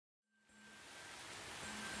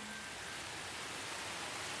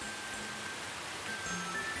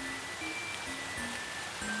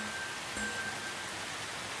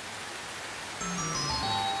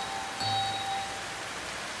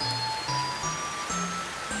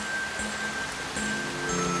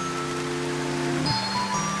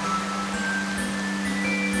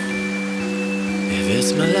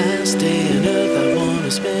It's my last day on earth, I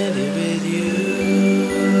wanna spend it with you.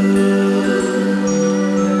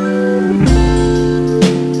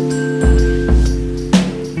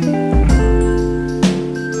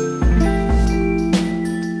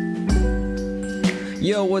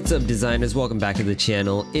 Yo, what's up designers? Welcome back to the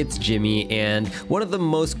channel. It's Jimmy, and one of the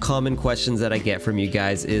most common questions that I get from you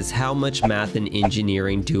guys is how much math and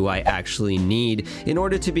engineering do I actually need in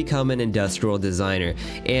order to become an industrial designer?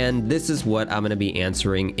 And this is what I'm going to be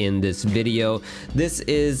answering in this video. This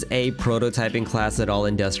is a prototyping class that all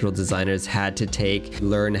industrial designers had to take,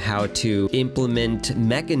 learn how to implement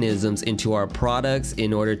mechanisms into our products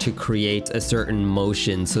in order to create a certain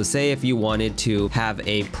motion. So say if you wanted to have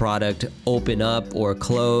a product open up or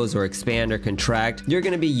close or expand or contract, you're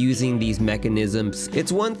going to be using these mechanisms.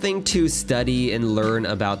 It's one thing to study and learn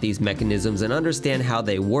about these mechanisms and understand how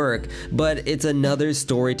they work, but it's another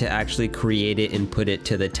story to actually create it and put it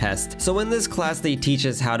to the test. So in this class, they teach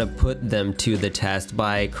us how to put them to the test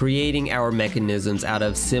by creating our mechanisms out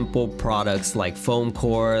of simple products like foam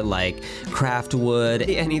core, like craft wood,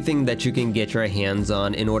 anything that you can get your hands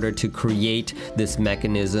on in order to create this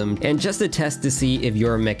mechanism, and just a test to see if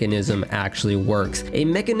your mechanism actually works. A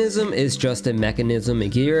mechanism is just a mechanism, a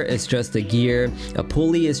gear is just a gear, a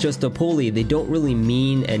pulley is just a pulley. They don't really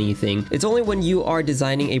mean anything. It's only when you are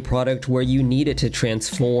designing a product where you need it to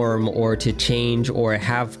transform or to change or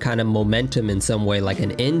have kind of momentum in some way, like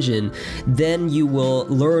an engine, then you will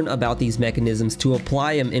learn about these mechanisms to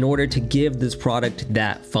apply them in order to give this product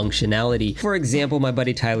that functionality. For example, my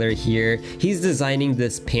buddy Tyler here, he's designing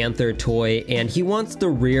this Panther toy and he wants the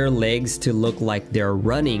rear legs to look like they're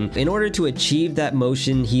running. In order to achieve that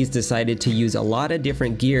motion, he's decided to use a lot of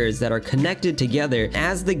different gears that are connected together.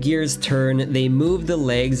 As the gears turn, they move the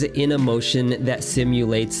legs in a motion that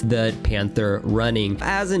simulates the Panther running.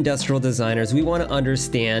 As industrial designers, we want to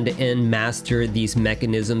understand and master these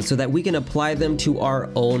mechanisms so that we can apply them to our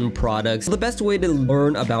own products. The best way to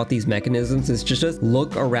learn about these mechanisms is just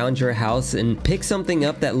look around your house and pick something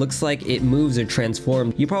up that looks like it moves or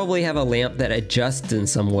transforms. You probably have a lamp that adjusts in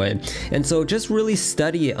some way, and so just really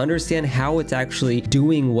study it, understand how it's actually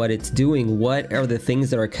doing what it's doing. What are the things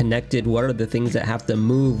that are connected? What are the things that have to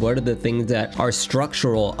move? What are the things that are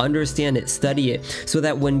structural? Understand it, study it, so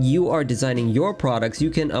that when you are designing your products, you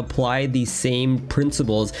can apply these same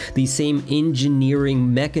principles, these same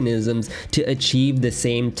engineering mechanisms to achieve the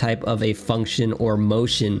same type of a function or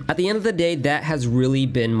motion. At the end of the day, that has really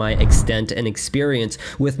been my extent and experience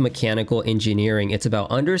with mechanical engineering. It's about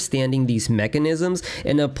understanding these mechanisms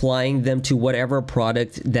and applying them to whatever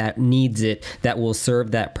product that needs it, that will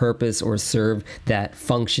serve that purpose or serve that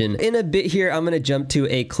function. In a bit here, I'm going to jump to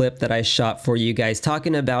a clip that I shot for you guys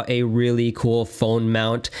talking about a really cool phone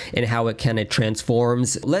mount and how it kind of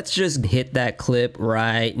transforms. Let's just hit that clip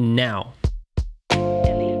right now.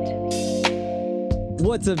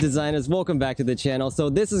 What's up designers, welcome back to the channel. So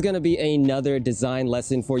this is going to be another design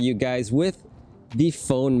lesson for you guys with the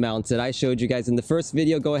phone mounts that I showed you guys in the first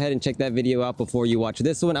video. Go ahead and check that video out before you watch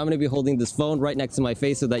this one. I'm going to be holding this phone right next to my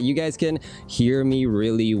face so that you guys can hear me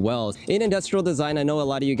really well. In industrial design, I know a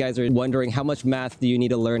lot of you guys are wondering how much math do you need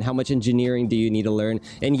to learn, how much engineering do you need to learn,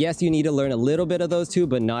 and yes, you need to learn a little bit of those too,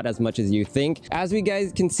 but not as much as you think. As we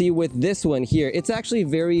guys can see with this one here, it's actually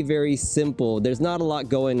very simple. There's not a lot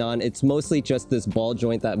going on. It's mostly just this ball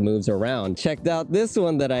joint that moves around. Checked out this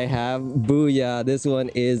one that I have. Booyah, this one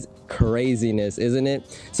is craziness, isn't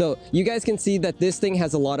it? So you guys can see that this thing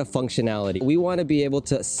has a lot of functionality. We want to be able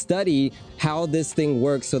to study how this thing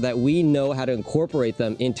works so that we know how to incorporate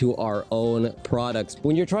them into our own products.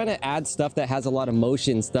 When you're trying to add stuff that has a lot of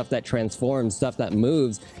motion, stuff that transforms, stuff that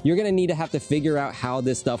moves, you're going to have to figure out how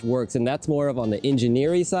this stuff works, and that's more of on the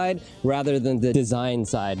engineering side rather than the design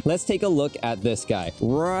side. Let's take a look at this guy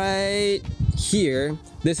right here.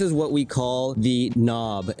 This is what we call the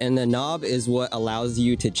knob, and the knob is what allows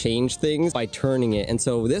you to change things by turning it. And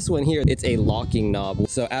so this one here, it's a locking knob.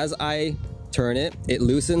 So as I turn it, it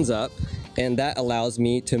loosens up, and that allows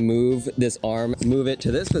me to move this arm, move it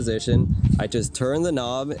to this position. I just turn the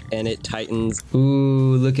knob and it tightens.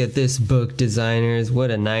 Ooh, look at this book, designers. What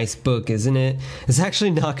a nice book, isn't it? It's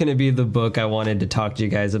actually not going to be the book I wanted to talk to you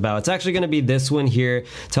guys about. It's actually going to be this one here,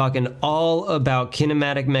 talking all about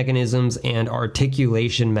kinematic mechanisms and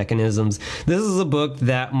articulation mechanisms. This is a book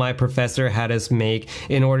that my professor had us make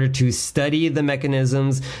in order to study the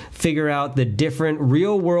mechanisms, figure out the different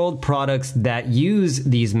real-world products that use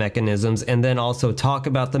these mechanisms, mechanisms and then also talk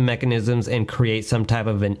about the mechanisms and create some type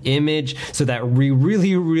of an image so that we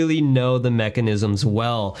really know the mechanisms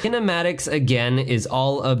well. Kinematics again is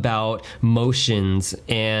all about motions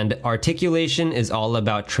and articulation is all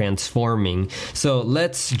about transforming. So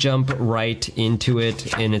let's jump right into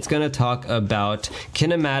it, and it's going to talk about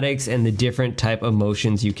kinematics and the different type of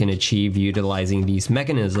motions you can achieve utilizing these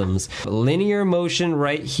mechanisms. Linear motion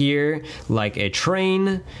right here, like a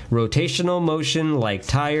train. Rotational motion like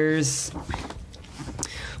tires.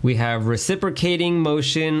 We have reciprocating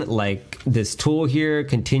motion like this tool here,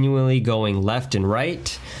 continually going left and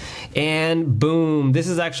right. And boom, this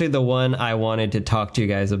is actually the one I wanted to talk to you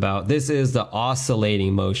guys about. This is the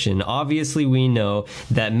oscillating motion. Obviously, we know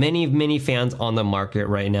that many fans on the market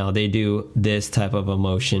right now, they do this type of a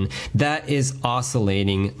motion. That is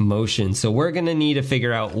oscillating motion. So we're gonna need to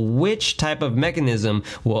figure out which type of mechanism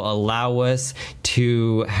will allow us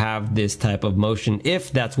to have this type of motion,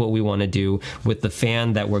 if that's what we wanna do with the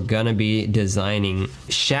fan that we're gonna be designing.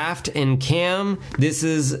 Shaft and cam, this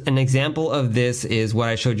is an example of this is what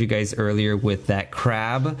I showed you guys earlier with that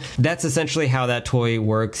crab. That's essentially how that toy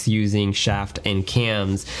works using shaft and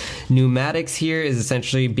cams. Pneumatics here is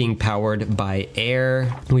essentially being powered by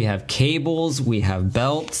air. We have cables, we have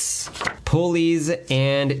belts, pulleys,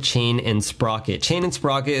 and chain and sprocket. Chain and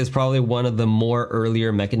sprocket is probably one of the more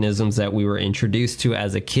earlier mechanisms that we were introduced to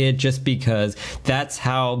as a kid, just because that's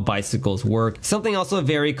how bicycles work. Something also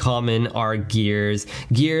very common are gears.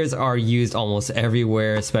 Gears are used almost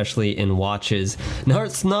everywhere, especially in watches. Now,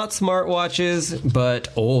 it's not smart watches, but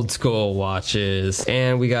old school watches.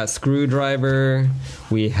 And we got screwdriver,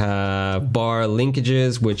 we have bar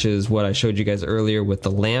linkages, which is what I showed you guys earlier with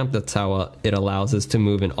the lamp. That's how it allows us to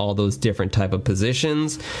move in all those different type of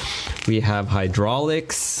positions. We have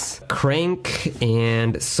hydraulics, crank,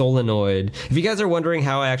 and solenoid. If you guys are wondering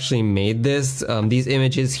how I actually made this, these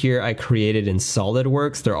images here I created in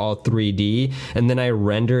SolidWorks. They're all 3D, and then I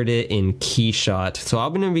rendered it in KeyShot. So I'm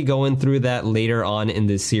going to be going through that later on in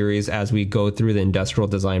this series as we go through the industrial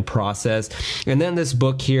design process. And then this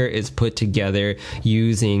book here is put together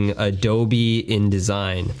using Adobe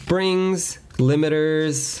InDesign. Springs,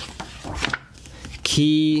 limiters,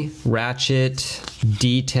 key, ratchet,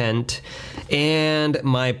 detent, and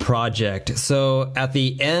my project. So at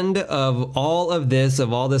the end of all of this,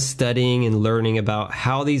 of all this studying and learning about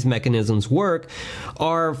how these mechanisms work,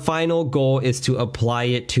 our final goal is to apply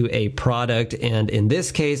it to a product. And in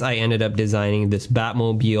this case, I ended up designing this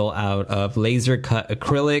Batmobile out of laser cut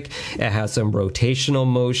acrylic. It has some rotational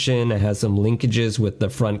motion. It has some linkages with the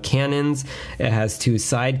front cannons. It has two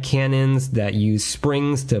side cannons that use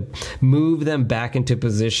springs to move them back into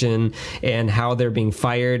position. And how they're being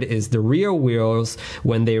fired is the rear wheels.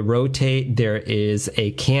 When they rotate, there is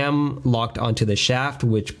a cam locked onto the shaft,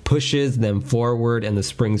 which pushes them forward, and the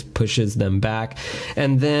springs pushes them back.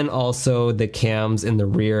 And then also the cams in the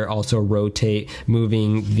rear also rotate,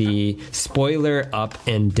 moving the spoiler up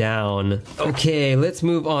and down. Okay, let's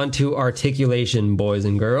move on to articulation, boys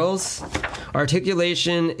and girls.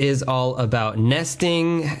 Articulation is all about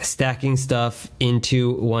nesting, stacking stuff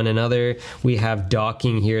into one another. We have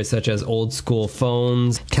docking here, such as old school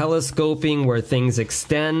phones, telescoping where things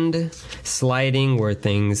extend, sliding where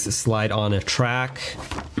things slide on a track,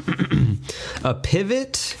 a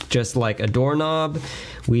pivot, just like a doorknob.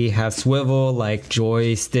 We have swivel like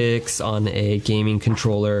joysticks on a gaming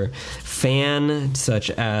controller, fan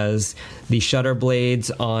such as the shutter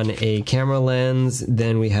blades on a camera lens.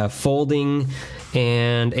 Then we have folding,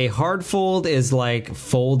 and a hard fold is like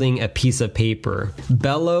folding a piece of paper.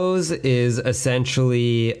 Bellows is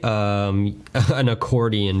essentially an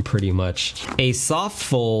accordion, pretty much. A soft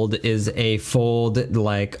fold is a fold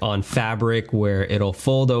like on fabric where it'll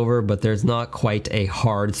fold over, but there's not quite a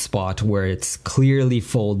hard spot where it's clearly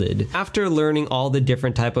folded. After learning all the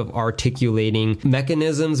different type of articulating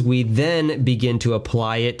mechanisms, we then begin to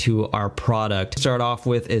apply it to our product. Start off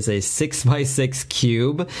with is a 6x6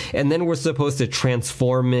 cube, and then we're supposed to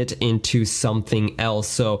transform it into something else.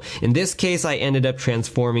 So in this case, I ended up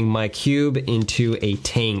transforming my cube into a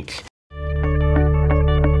tank.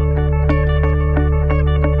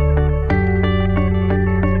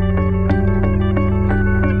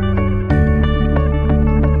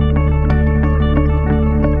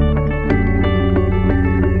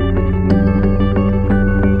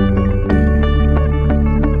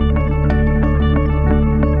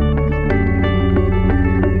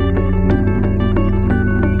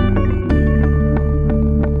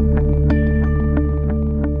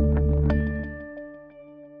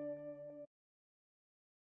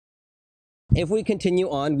 If we continue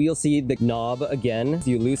on, we'll see the knob again.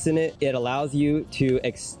 You loosen it, it allows you to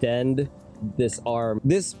extend this arm.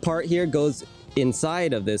 This part here goes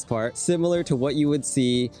inside of this part, similar to what you would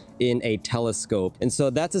see in a telescope. And so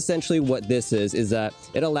that's essentially what this is that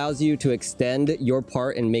it allows you to extend your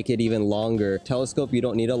part and make it even longer. Telescope, you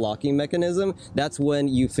don't need a locking mechanism. That's when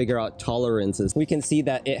you figure out tolerances. We can see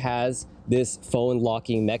that it has this phone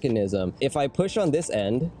locking mechanism. If I push on this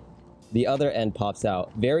end, the other end pops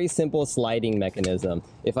out. Very simple sliding mechanism.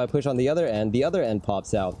 If I push on the other end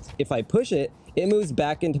pops out. If I push it, it moves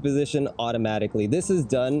back into position automatically. This is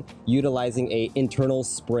done utilizing an internal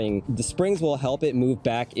spring. The springs will help it move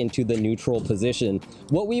back into the neutral position.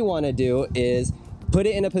 What we want to do is put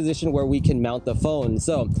it in a position where we can mount the phone.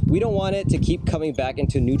 So we don't want it to keep coming back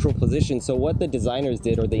into neutral position. So what the designers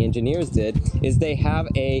did, or the engineers did, is they have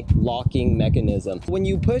a locking mechanism. When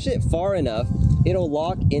you push it far enough, it'll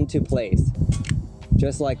lock into place,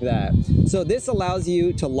 just like that. So this allows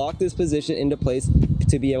you to lock this position into place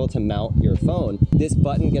to be able to mount your phone. This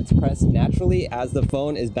button gets pressed naturally as the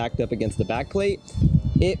phone is backed up against the back plate.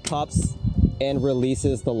 It pops and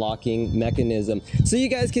releases the locking mechanism. So you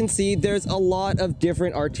guys can see there's a lot of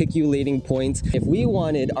different articulating points. If we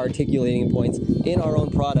wanted articulating points in our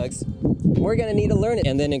own products, we're gonna need to learn it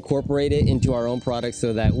and then incorporate it into our own products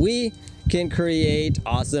so that we can create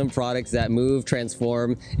awesome products that move,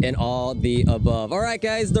 transform, and all the above. All right,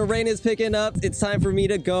 guys, the rain is picking up. It's time for me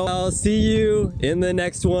to go. I'll see you in the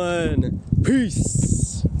next one. Peace.